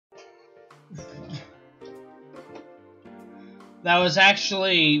That was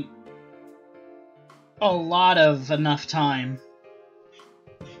actually a lot of enough time.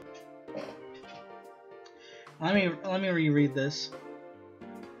 Let me reread this.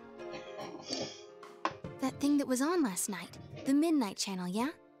 That thing that was on last night. The Midnight Channel, yeah?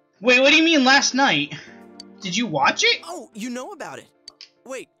 Wait, what do you mean last night? Did you watch it? Oh, you know about it.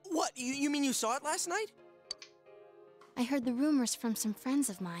 Wait, what? You mean you saw it last night? I heard the rumors from some friends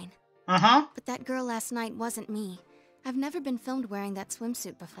of mine. Uh-huh. But that girl last night wasn't me. I've never been filmed wearing that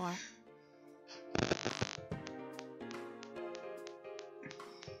swimsuit before.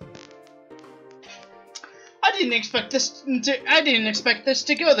 I didn't expect this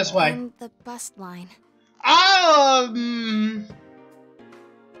to go this way. And the bust line.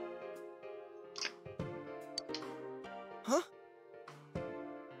 Huh?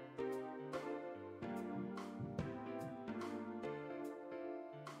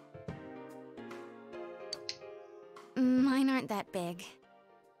 Mine aren't that big.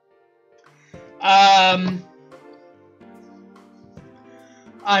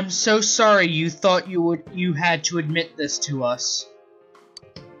 I'm so sorry you thought you had to admit this to us.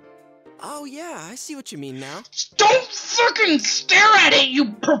 Oh yeah, I see what you mean now. Don't fucking stare at it,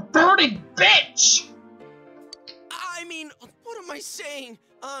 you perverted bitch! I mean, what am I saying?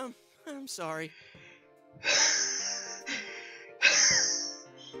 I'm sorry.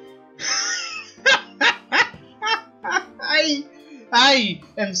 I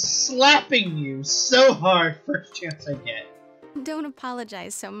am slapping you so hard first chance I get. Don't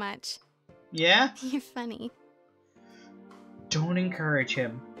apologize so much. Yeah? You're funny. Don't encourage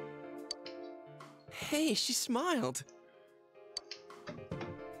him. Hey, she smiled.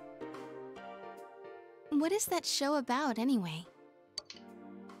 What is that show about, anyway?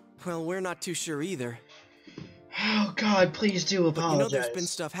 Well, we're not too sure either. Oh god, please do apologize. But you know there's been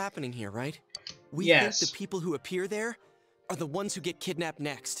stuff happening here, right? We Yes. think the people who appear there are the ones who get kidnapped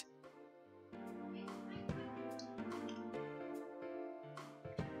next.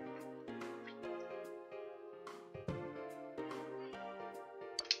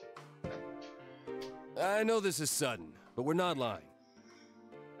 I know this is sudden, but we're not lying.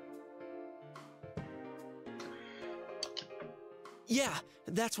 Yeah,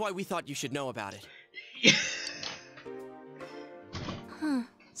 that's why we thought you should know about it. Huh,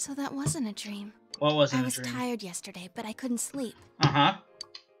 so that wasn't a dream. What wasn't I was a dream? tired yesterday, but I couldn't sleep. Uh-huh.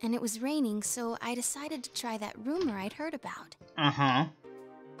 And it was raining, so I decided to try that rumor I'd heard about. Uh-huh.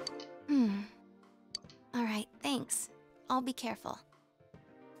 Alright, thanks. I'll be careful.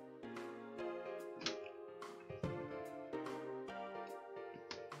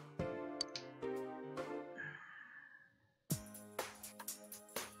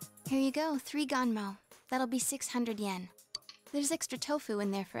 Here you go, 3 ganmo. That'll be 600 yen. There's extra tofu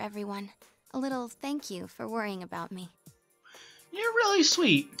in there for everyone. A little thank you for worrying about me. You're really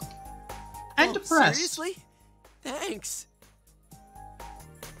sweet. And Oh, depressed. Seriously? Thanks.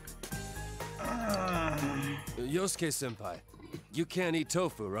 Yosuke-senpai, you can't eat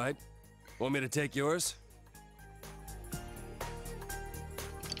tofu, right? Want me to take yours?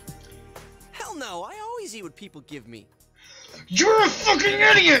 Hell no, I always eat what people give me. You're a fucking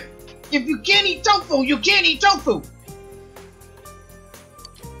idiot! If you can't eat tofu, you can't eat tofu!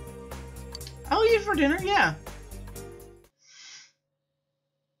 I'll eat it for dinner, yeah.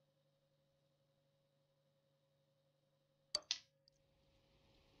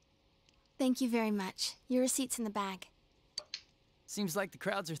 Thank you very much. Your receipt's in the bag. Seems like the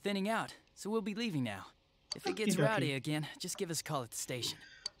crowds are thinning out, so we'll be leaving now. If it gets Okey-dokey. rowdy again, just give us a call at the station.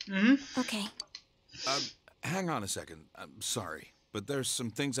 Okay. Hang on a second. I'm sorry, but there's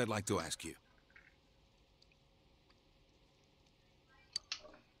some things I'd like to ask you.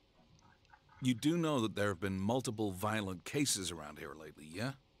 You do know that there have been multiple violent cases around here lately,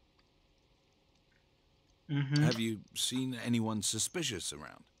 yeah? Have you seen anyone suspicious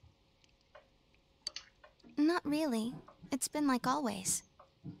around? Not really. It's been like always.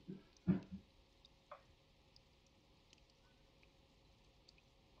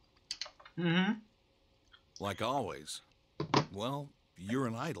 Like always. Well, you're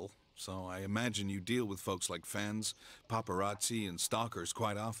an idol, so I imagine you deal with folks like fans, paparazzi, and stalkers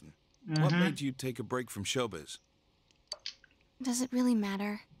quite often. What made you take a break from showbiz? Does it really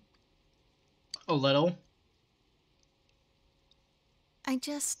matter? A little. I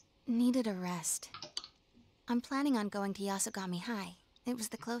just needed a rest. I'm planning on going to Yasogami High. It was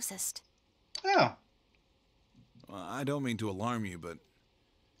the closest. Oh. Well, I don't mean to alarm you, but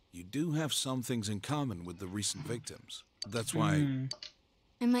you do have some things in common with the recent victims. That's why...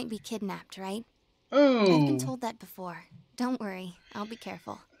 I might be kidnapped, right? Oh. I've been told that before. Don't worry, I'll be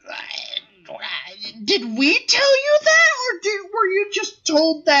careful. Did we tell you that, or were you just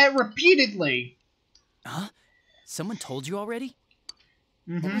told that repeatedly? Huh? Someone told you already?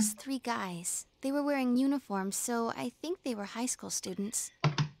 It was 3 guys. They were wearing uniforms, so I think they were high school students.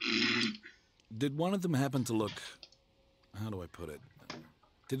 Did one of them happen to look... How do I put it?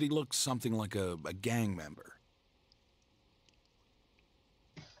 Did he look something like a gang member?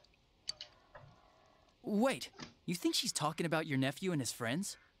 Wait, you think she's talking about your nephew and his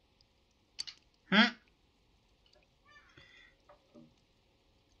friends? Huh?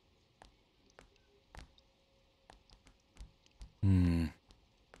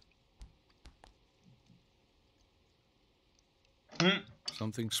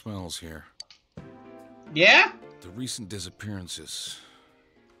 Something smells here. Yeah? The recent disappearances.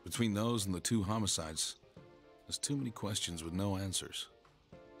 Between those and the 2 homicides, there's too many questions with no answers.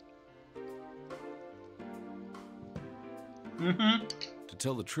 To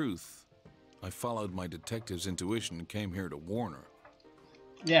tell the truth, I followed my detective's intuition and came here to warn her.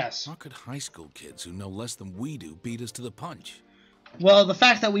 Yes. How could high school kids who know less than we do beat us to the punch? Well, the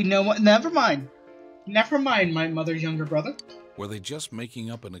fact that we know what... Never mind. Never mind, my mother's younger brother. Were they just making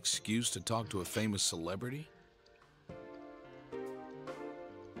up an excuse to talk to a famous celebrity?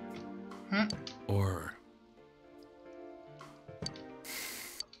 Or...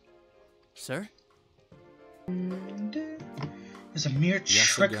 Sir? There's a mere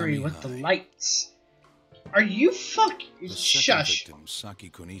trickery Yasagami with the High. lights. Are you fucking... The second Shush. victim, Saki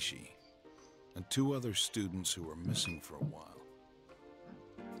Konishi, and 2 other students who were missing for a while.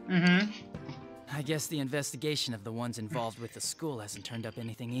 I guess the investigation of the ones involved with the school hasn't turned up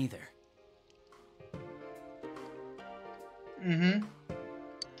anything either.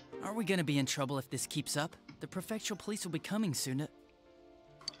 Aren't we gonna be in trouble if this keeps up? The prefectural police will be coming soon.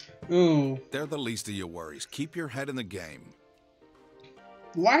 Ooh. They're the least of your worries. Keep your head in the game.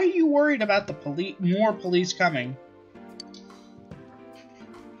 Why are you worried about the police? More police coming?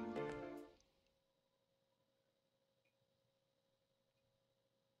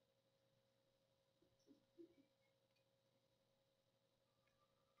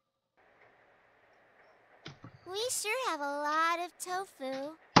 We sure have a lot of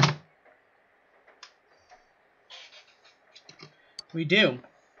tofu. We do.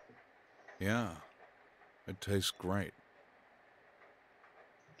 Yeah, it tastes great.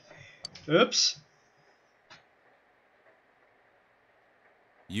 Oops.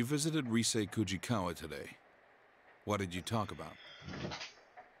 You visited Risei Kujikawa today. What did you talk about?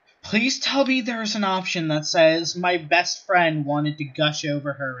 Please tell me there's an option that says my best friend wanted to gush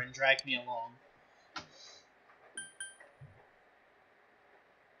over her and drag me along.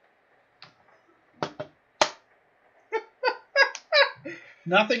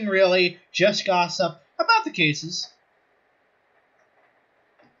 Nothing really, just gossip about the cases.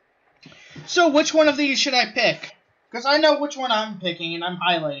 So which one of these should I pick? Because I know which one I'm picking and I'm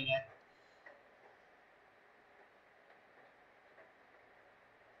highlighting it.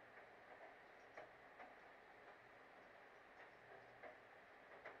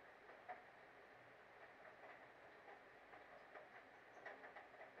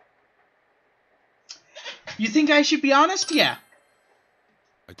 You think I should be honest? Yeah.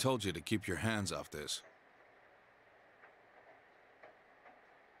 I told you to keep your hands off this.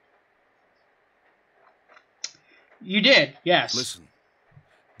 You did, yes. Listen,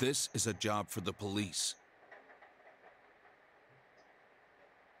 this is a job for the police.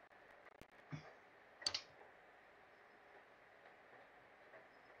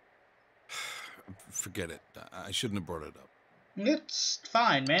 Forget it. I shouldn't have brought it up. It's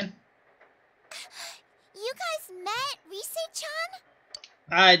fine, man. You guys met Risei-chan?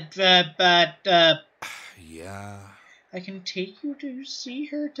 Yeah. I can take you to see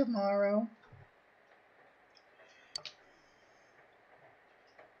her tomorrow.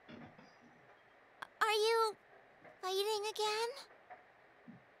 Are you fighting again?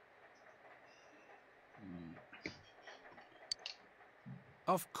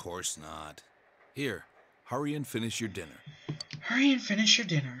 Of course not. Here, hurry and finish your dinner. Hurry and finish your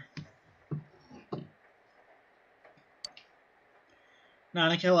dinner.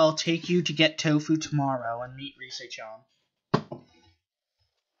 Nanako, I'll take you to get tofu tomorrow and meet Risei-chan.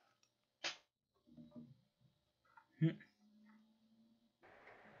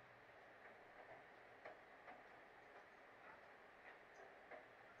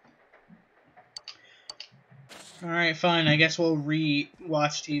 Alright, fine. I guess we'll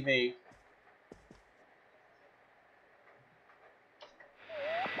watch TV.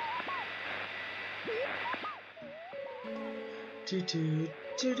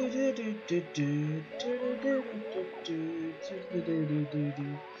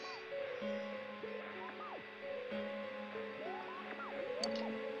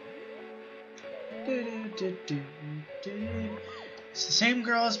 It's the same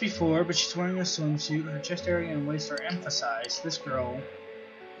girl as before, but she's wearing a swimsuit. Her chest area and waist are emphasized. This girl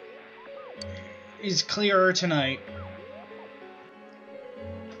is clearer tonight.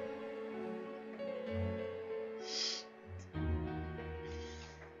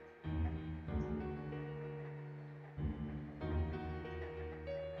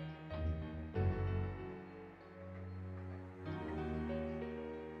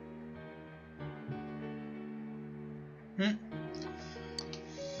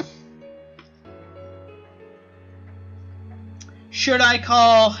 Should I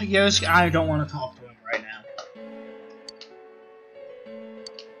call Yosuke? I don't want to talk to him right now.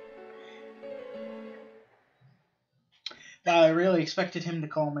 But I really expected him to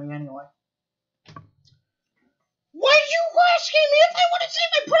call me anyway. Why are you asking me if I want to see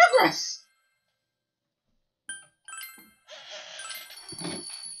my progress?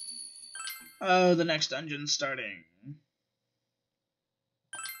 Oh, the next dungeon's starting.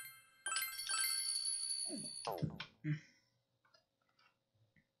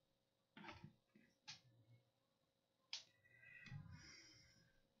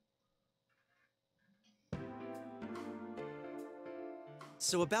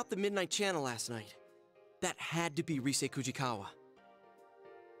 So about the Midnight Channel last night. That had to be Rise Kujikawa.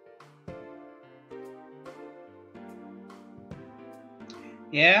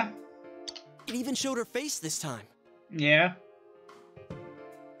 Yeah? It even showed her face this time. Yeah?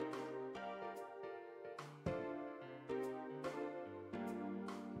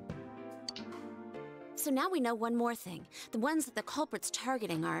 So now we know one more thing. The ones that the culprit's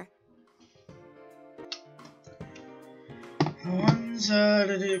targeting are...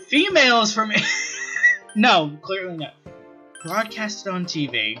 Females from... No, clearly not. Broadcasted on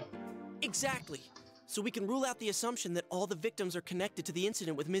TV. Exactly. So we can rule out the assumption that all the victims are connected to the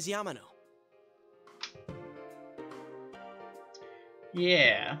incident with Ms. Yamano.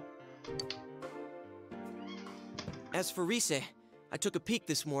 Yeah. As for Rise, I took a peek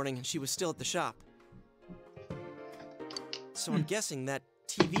this morning and she was still at the shop. So I'm guessing that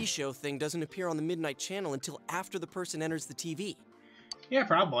TV show thing doesn't appear on the Midnight Channel until after the person enters the TV. Yeah,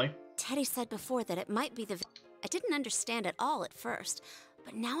 probably. Teddy said before that it might be the... I didn't understand at all at first,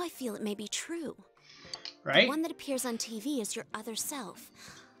 but now I feel it may be true. Right? The one that appears on TV is your other self.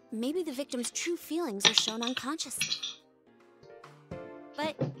 Maybe the victim's true feelings are shown unconsciously.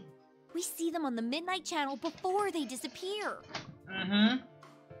 But we see them on the Midnight Channel before they disappear. Mm-hmm.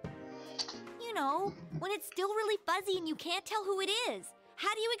 You know, when it's still really fuzzy and you can't tell who it is.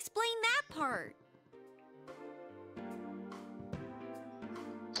 How do you explain that part?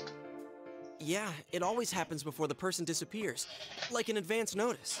 Yeah, it always happens before the person disappears, like an advance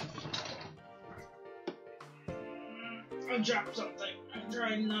notice. I dropped something. I'm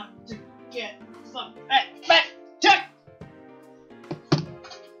trying not to get fucked.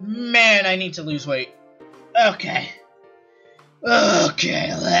 Man, I need to lose weight. Okay.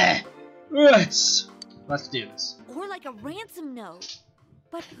 Okay, let's do this. Or like a ransom note.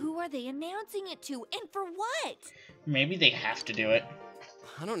 But who are they announcing it to, and for what? Maybe they have to do it.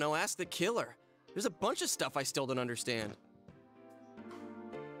 I don't know, ask the killer. There's a bunch of stuff I still don't understand.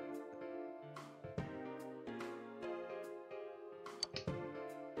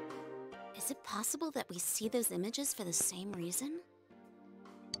 Is it possible that we see those images for the same reason?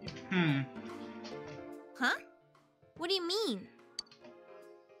 Huh? What do you mean?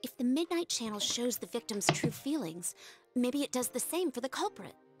 If the Midnight Channel shows the victim's true feelings, maybe it does the same for the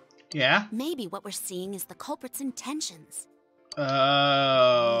culprit. Yeah? Maybe what we're seeing is the culprit's intentions.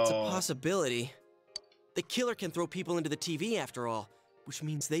 Oh. It's a possibility. The killer can throw people into the TV after all, which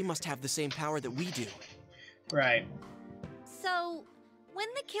means they must have the same power that we do. Right. So, when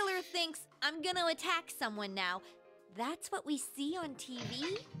the killer thinks, I'm gonna attack someone now, that's what we see on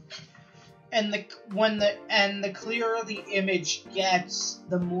TV? And the clearer the image gets,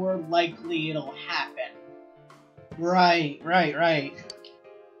 the more likely it'll happen. Right. I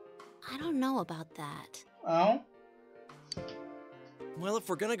don't know about that. Oh? Well, if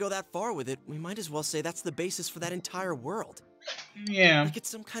we're gonna go that far with it, we might as well say that's the basis for that entire world. Yeah. Like it's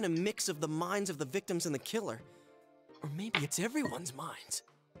some kind of mix of the minds of the victims and the killer. Or maybe it's everyone's minds.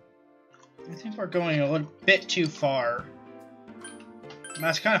 I think we're going a little bit too far.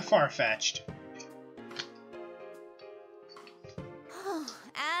 That's kind of far-fetched.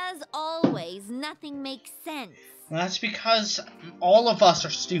 As always, nothing makes sense. Well, that's because all of us are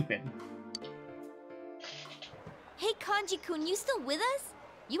stupid. Hey, Kanji-kun, you still with us?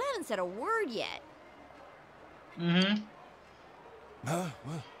 You haven't said a word yet. Mm-hmm.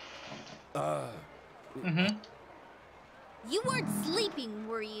 You weren't sleeping,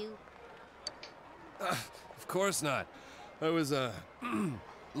 were you? Of course not. I was,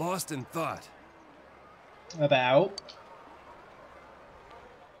 lost in thought. About?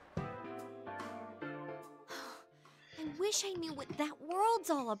 I wish I knew what that world's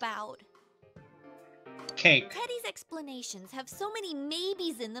all about. Cake. Teddy's explanations have so many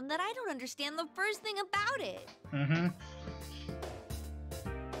maybes in them that I don't understand the first thing about it. Mm-hmm.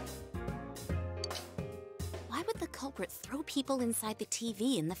 Why would the culprit throw people inside the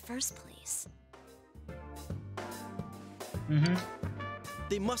TV in the first place? Mm-hmm.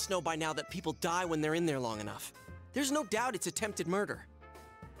 They must know by now that people die when they're in there long enough. There's no doubt it's attempted murder.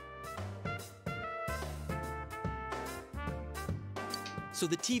 So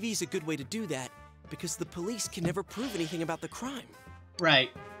the TV's a good way to do that, because the police can never prove anything about the crime.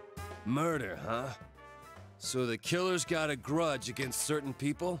 Right. Murder, huh? So the killer's got a grudge against certain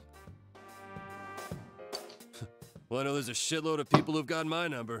people? Well, I know there's a shitload of people who've got my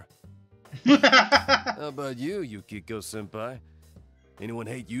number. How about you, Yukiko-senpai? Anyone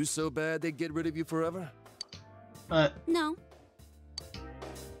hate you so bad they'd get rid of you forever? No.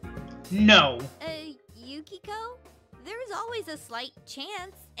 No. Yukiko? There's always a slight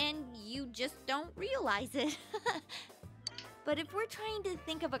chance, and you just don't realize it. But if we're trying to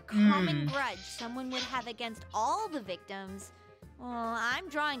think of a common grudge someone would have against all the victims, well, I'm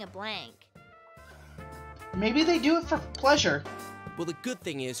drawing a blank. Maybe they do it for pleasure. Well, the good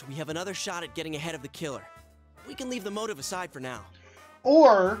thing is we have another shot at getting ahead of the killer. We can leave the motive aside for now.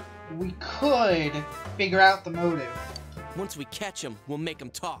 Or we could figure out the motive. Once we catch him, we'll make him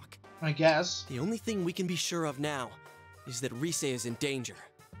talk. I guess. The only thing we can be sure of now is that Rise is in danger.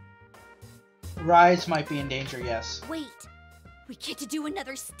 Rise might be in danger, yes. Wait, we get to do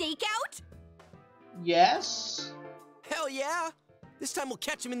another stakeout? Yes? Hell yeah! This time we'll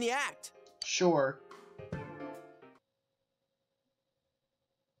catch him in the act. Sure.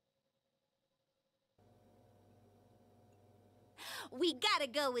 We gotta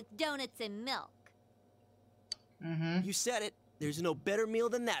go with donuts and milk. Mm-hmm. You said it. There's no better meal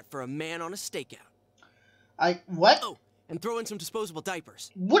than that for a man on a stakeout. What? Oh, and throw in some disposable diapers.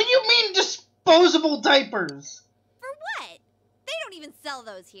 What do you mean disposable diapers? For what? They don't even sell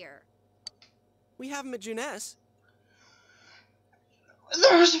those here. We have them at Juness.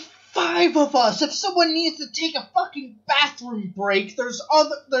 There's 5 of us. If someone needs to take a fucking bathroom break, there's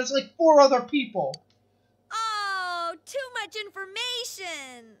like 4 other people. Oh, too much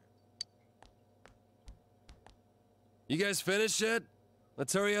information. You guys finished yet?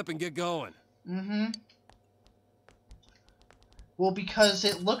 Let's hurry up and get going. Mm-hmm. Well, because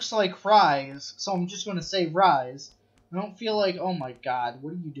it looks like Rise, so I'm just gonna say Rise. I don't feel like, oh my god,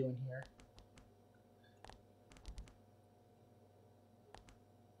 what are you doing here?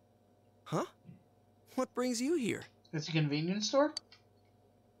 Huh? What brings you here? It's a convenience store?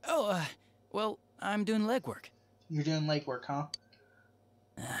 Oh, well, I'm doing legwork. You're doing legwork, huh?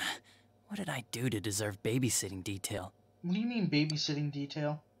 What did I do to deserve babysitting detail? What do you mean babysitting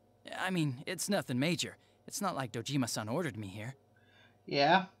detail? I mean, it's nothing major. It's not like Dojima-san ordered me here.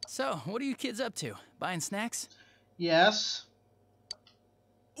 Yeah? So, what are you kids up to? Buying snacks? Yes?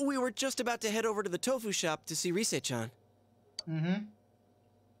 We were just about to head over to the tofu shop to see Rise-chan. Mm-hmm.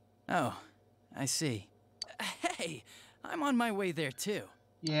 Oh, I see. Hey, I'm on my way there too.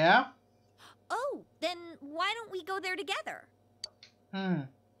 Yeah? Oh, then why don't we go there together? Come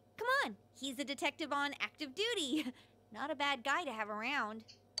on, he's a detective on active duty. Not a bad guy to have around.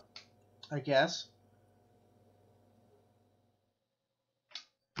 I guess.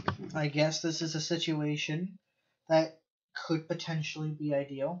 I guess this is a situation that could potentially be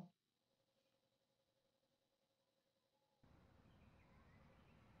ideal.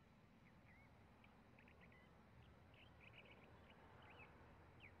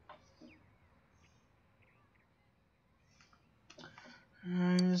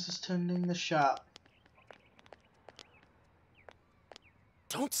 This is tending the shop.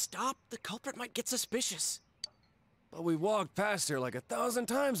 Don't stop. The culprit might get suspicious. But we walked past her like 1,000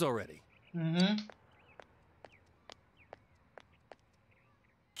 times already. Mm-hmm.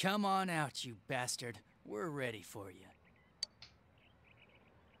 Come on out, you bastard. We're ready for you.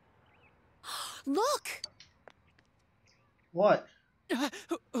 Look! What?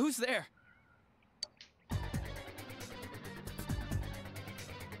 Who's there?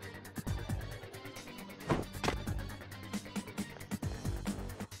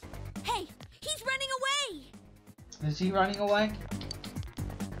 Hey, he's running away! Is he running away?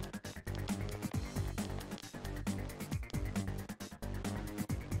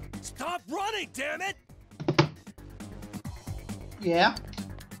 Stop running, damn it! Yeah.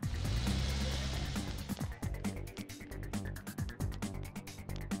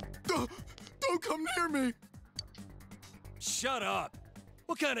 Don't come near me! Shut up!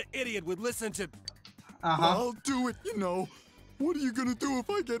 What kind of idiot would listen to... I'll do it, you know. What are you gonna do if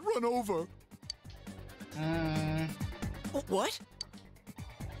I get run over? What?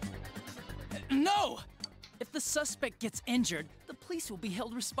 No! If the suspect gets injured, the police will be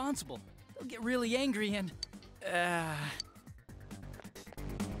held responsible. They'll get really angry and...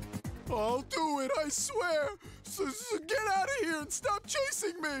 I'll do it, I swear! So get out of here and stop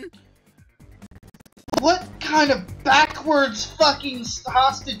chasing me! What kind of backwards fucking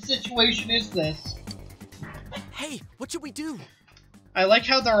hostage situation is this? Hey, what should we do? I like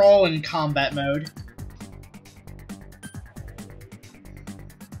how they're all in combat mode.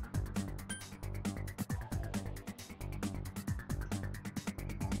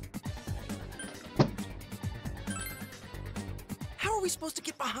 How are we supposed to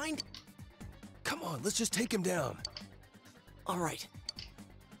get behind? Come on, let's just take him down. All right.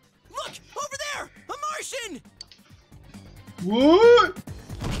 Look! Over there! A Martian! What?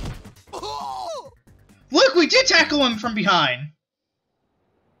 Oh! Look, we did tackle him from behind.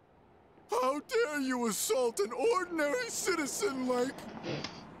 How dare you assault an ordinary citizen like...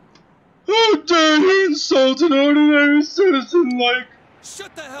 How dare you insult an ordinary citizen like...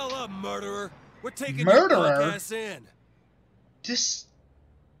 Shut the hell up, murderer! We're taking Murderer? your punk ass in. This...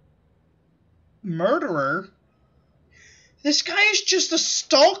 murderer? This guy is just a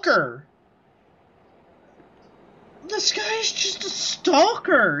stalker. This guy is just a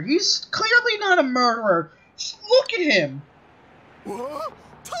stalker. He's clearly not a murderer. Just look at him. What?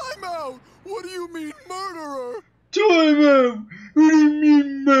 Time out! What do you mean, murderer? Time out! What do you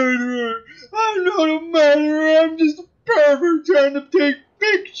mean, murderer? I'm not a murderer. I'm just a pervert trying to take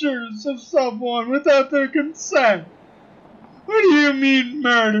pictures of someone without their consent. What do you mean,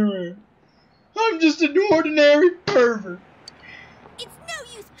 murderer? I'm just an ordinary pervert. It's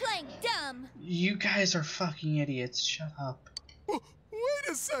no use playing dumb. You guys are fucking idiots. Shut up. Wait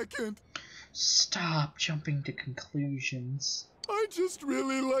a second. Stop jumping to conclusions. I just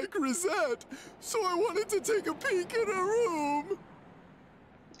really like Rosette, so I wanted to take a peek in her room.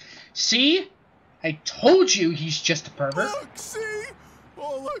 See? I told you he's just a pervert. Look, see?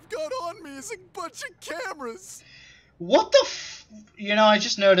 All I've got on me is a bunch of cameras. What the You know, I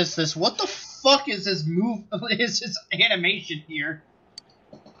just noticed this. What the fuck is his his animation here?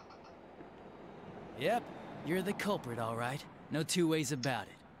 Yep, you're the culprit, all right. No two ways about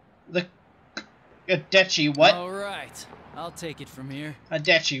it. The... Adechi, what? All right, I'll take it from here.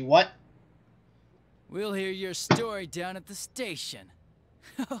 Adechi, what? We'll hear your story down at the station.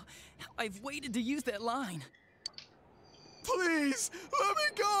 I've waited to use that line. Please, let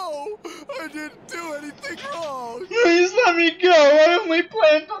me go! I didn't do anything wrong! Please let me go! I only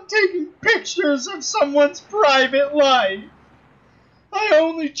planned on taking pictures of someone's private life! I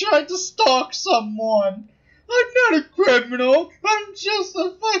only tried to stalk someone! I'm not a criminal! I'm just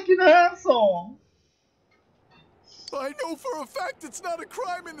a fucking asshole! I know for a fact it's not a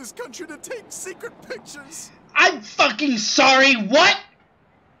crime in this country to take secret pictures! I'm fucking sorry, what?!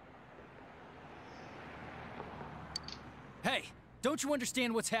 Hey, don't you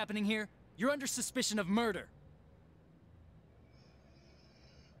understand what's happening here? You're under suspicion of murder.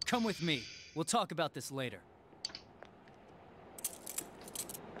 Come with me. We'll talk about this later.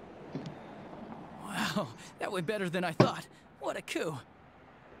 Wow, that went better than I thought. What a coup.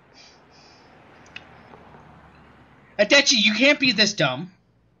 Adechi, you can't be this dumb.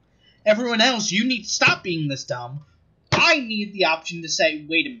 Everyone else, you need to stop being this dumb. I need the option to say,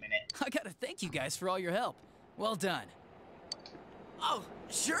 wait a minute. I gotta thank you guys for all your help. Well done. Oh,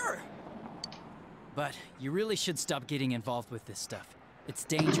 sure. But you really should stop getting involved with this stuff. It's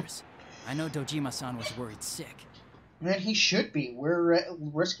dangerous. I know Dojima-san was worried sick. Man, he should be. We're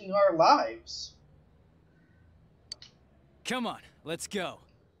risking our lives. Come on, let's go.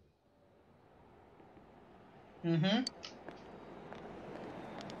 Mm-hmm.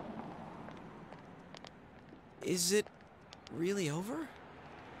 Is it really over?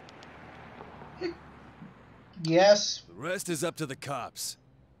 Yes. The rest is up to the cops.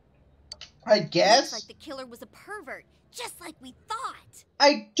 I guess. Looks like the killer was a pervert, just like we thought.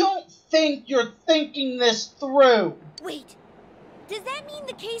 I don't think you're thinking this through. Wait, does that mean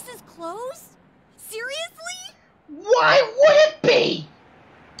the case is closed? Seriously? Why would it be?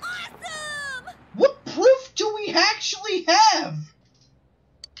 Awesome! What proof do we actually have?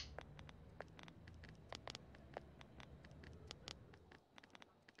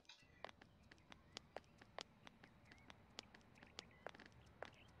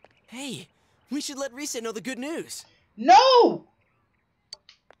 Hey, we should let Risa know the good news. No!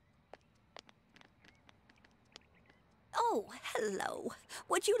 Oh, Oh, hello.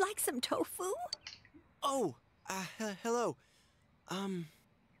 Would you like some tofu? Oh, hello. Oh,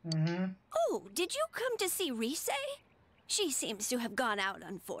 did you come to see Rise? She seems to have gone out,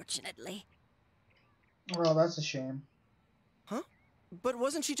 unfortunately. Well, that's a shame. Huh? But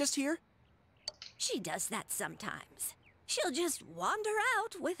wasn't she just here? She does that sometimes. She'll just wander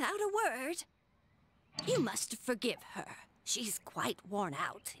out without a word. You must forgive her. She's quite worn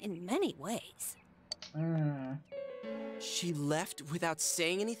out in many ways. She left without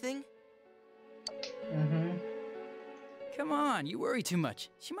saying anything? Come on, you worry too much.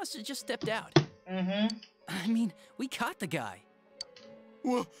 She must have just stepped out. I mean, we caught the guy.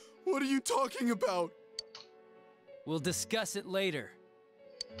 What are you talking about? We'll discuss it later.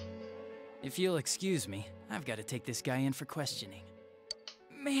 If you'll excuse me, I've got to take this guy in for questioning.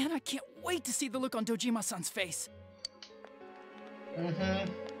 Man, I can't wait to see the look on Dojima-san's face.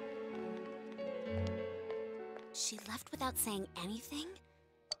 She left without saying anything?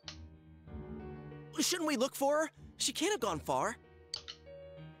 Shouldn't we look for her? She can't have gone far.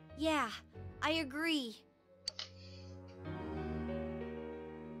 Yeah, I agree.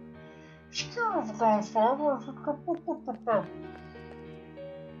 She can't have gone far.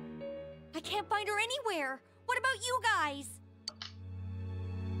 I can't find her anywhere. What about you guys?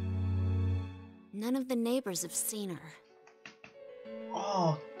 None of the neighbors have seen her.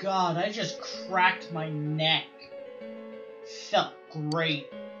 Oh god, I just cracked my neck. Felt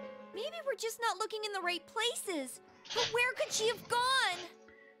great. Maybe we're just not looking in the right places. But where could she have gone?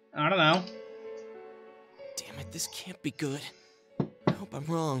 I don't know. Damn it, this can't be good. I hope I'm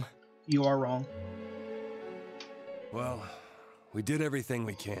wrong. You are wrong. Well, we did everything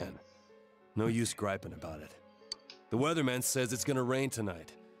we can. No use griping about it. The weatherman says it's gonna rain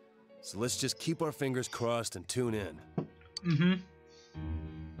tonight. So let's just keep our fingers crossed and tune in.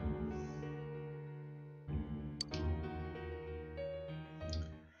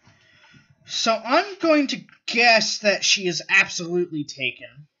 So I'm going to guess that she is absolutely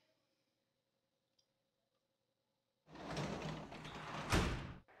taken.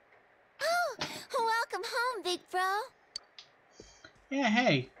 Oh, welcome home, big bro. Yeah,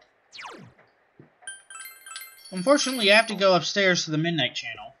 hey. Unfortunately, I have to go upstairs to the Midnight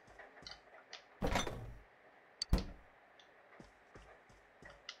Channel.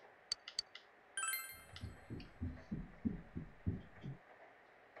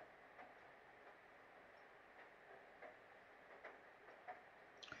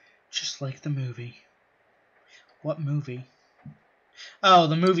 Just like the movie. What movie? Oh,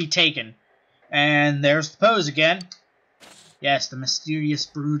 the movie Taken. And there's the pose again. Yes, the mysterious,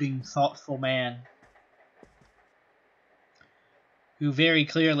 brooding, thoughtful man. Who very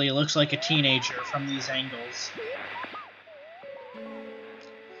clearly looks like a teenager from these angles.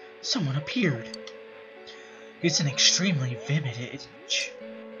 Someone appeared. It's an extremely vivid image.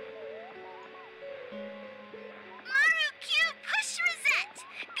 Maru-Q Push Rosette!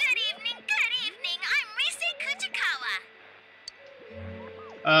 Good evening, I'm Rise Kutakawa.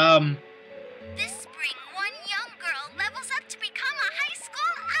 This spring, one young girl levels up to become a high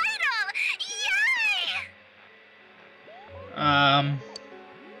school idol! Yay!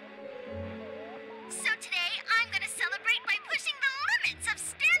 So today, I'm gonna celebrate by pushing the limits of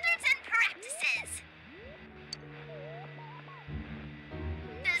standards and practices.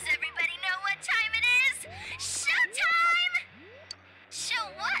 Does everybody know what time it is? Showtime! Show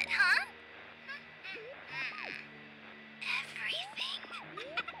what, huh? Everything.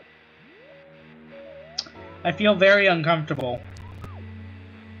 I feel very uncomfortable.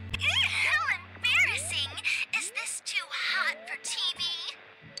 How embarrassing! Is this too hot for TV?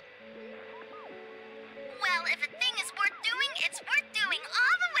 Well, if a thing is worth doing, it's worth doing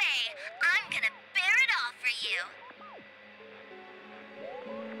all the way. I'm gonna bear it all for you.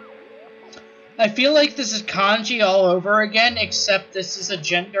 I feel like this is kanji all over again, except this is a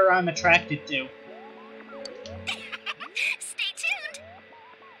gender I'm attracted to. Stay tuned.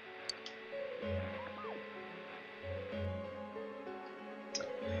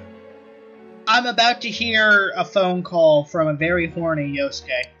 I'm about to hear a phone call from a very horny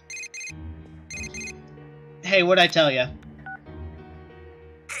Yosuke. Hey, what'd I tell ya?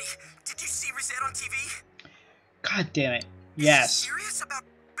 Hey, did you see Rosette on TV? God damn it. Yes. Are you serious about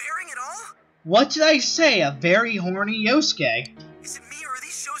bearing it all? What did I say? A very horny Yosuke. Is it me or are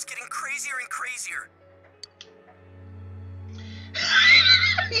these shows getting crazier and crazier?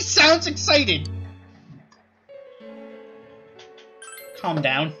 He sounds excited. Calm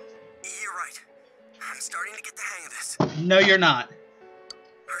down. You're right. I'm starting to get the hang of this. No, you're not.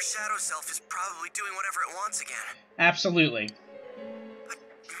 Her shadow self is probably doing whatever it wants again. Absolutely. But,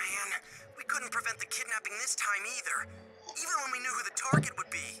 man, we couldn't prevent the kidnapping this time either. even when we knew who the target would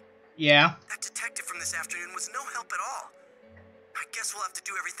be. Yeah. That detective from this afternoon was no help at all. I guess we'll have to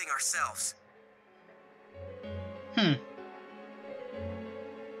do everything ourselves.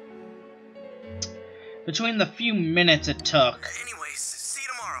 Between the few minutes it took. Anyways, see you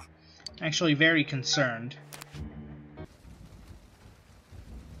tomorrow. Actually very concerned.